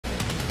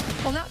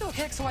Well, now to a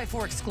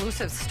KXLY4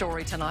 exclusive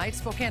story tonight.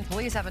 Spokane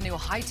police have a new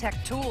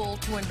high-tech tool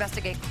to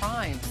investigate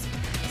crimes.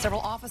 Several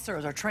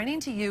officers are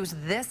training to use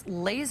this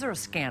laser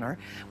scanner,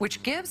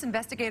 which gives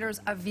investigators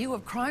a view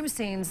of crime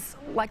scenes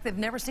like they've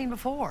never seen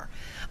before.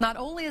 Not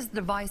only is the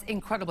device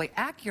incredibly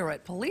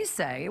accurate, police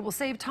say it will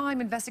save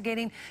time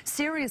investigating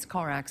serious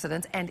car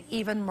accidents and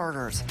even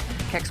murders.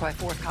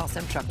 KXLY4's Kyle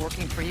Simchuk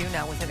working for you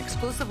now with an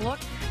exclusive look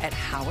at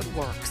how it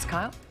works.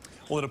 Kyle?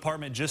 Well, the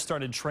department just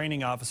started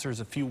training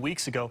officers a few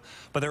weeks ago,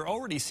 but they're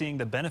already seeing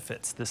the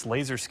benefits this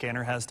laser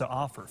scanner has to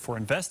offer for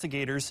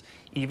investigators,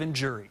 even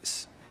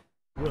juries.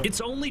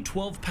 It's only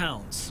 12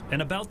 pounds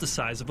and about the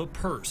size of a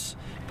purse,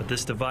 but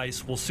this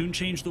device will soon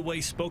change the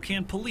way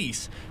Spokane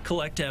police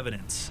collect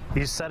evidence.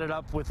 You set it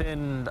up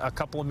within a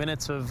couple of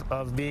minutes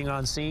of being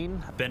on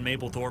scene. Ben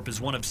Mapplethorpe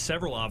is one of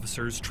several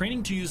officers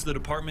training to use the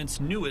department's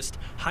newest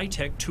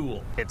high-tech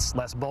tool. It's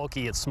less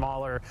bulky, it's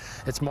smaller,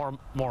 it's more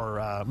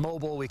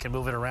mobile. We can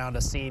move it around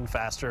a scene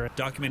faster.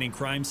 Documenting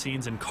crime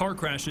scenes and car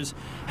crashes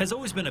has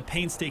always been a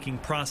painstaking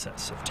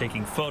process of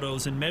taking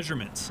photos and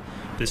measurements.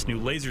 This new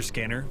laser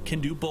scanner can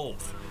do both,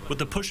 with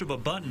the push of a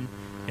button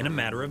in a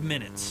matter of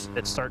minutes.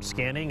 It starts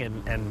scanning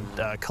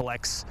and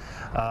collects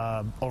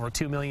over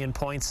 2 million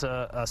points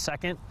a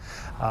second,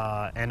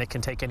 and it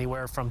can take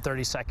anywhere from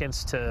 30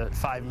 seconds to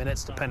 5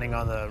 minutes depending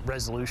on the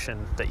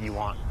resolution that you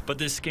want. But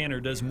this scanner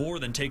does more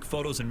than take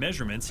photos and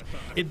measurements.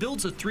 It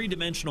builds a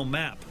three-dimensional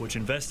map which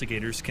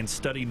investigators can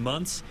study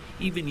months,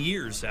 even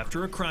years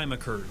after a crime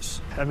occurs.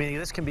 I mean,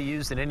 this can be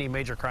used in any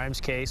major crimes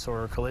case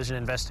or collision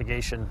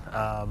investigation.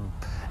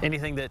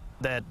 Anything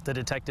that the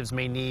detectives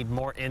may need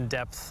more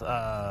in-depth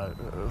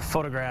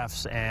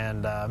photographs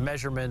and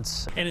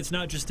measurements. And it's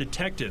not just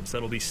detectives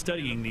that'll be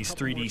studying these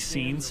 3D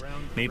scenes.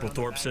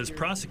 Mapplethorpe says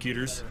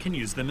prosecutors can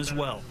use them as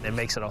well. It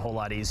makes it a whole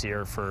lot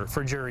easier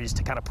for juries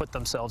to kind of put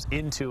themselves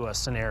into a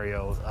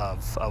scenario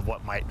of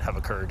what might have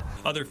occurred.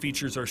 Other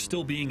features are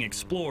still being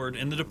explored,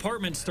 and the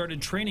department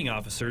started training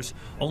officers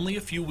only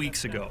a few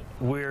weeks ago.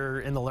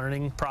 We're in the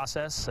learning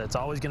process. It's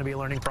always going to be a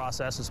learning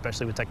process,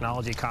 especially with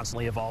technology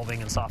constantly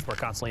evolving and software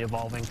constantly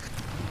evolving.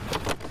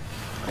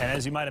 And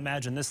as you might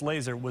imagine, this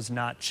laser was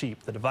not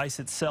cheap. The device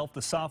itself,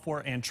 the software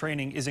and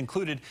training is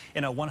included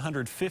in a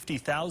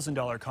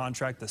 $150,000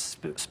 contract the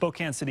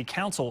Spokane City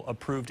Council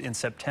approved in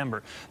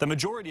September. The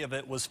majority of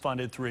it was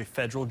funded through a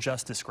federal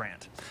justice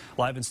grant.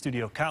 Live in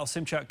studio, Kyle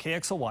Simchuk,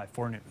 KXLY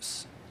 4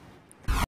 News.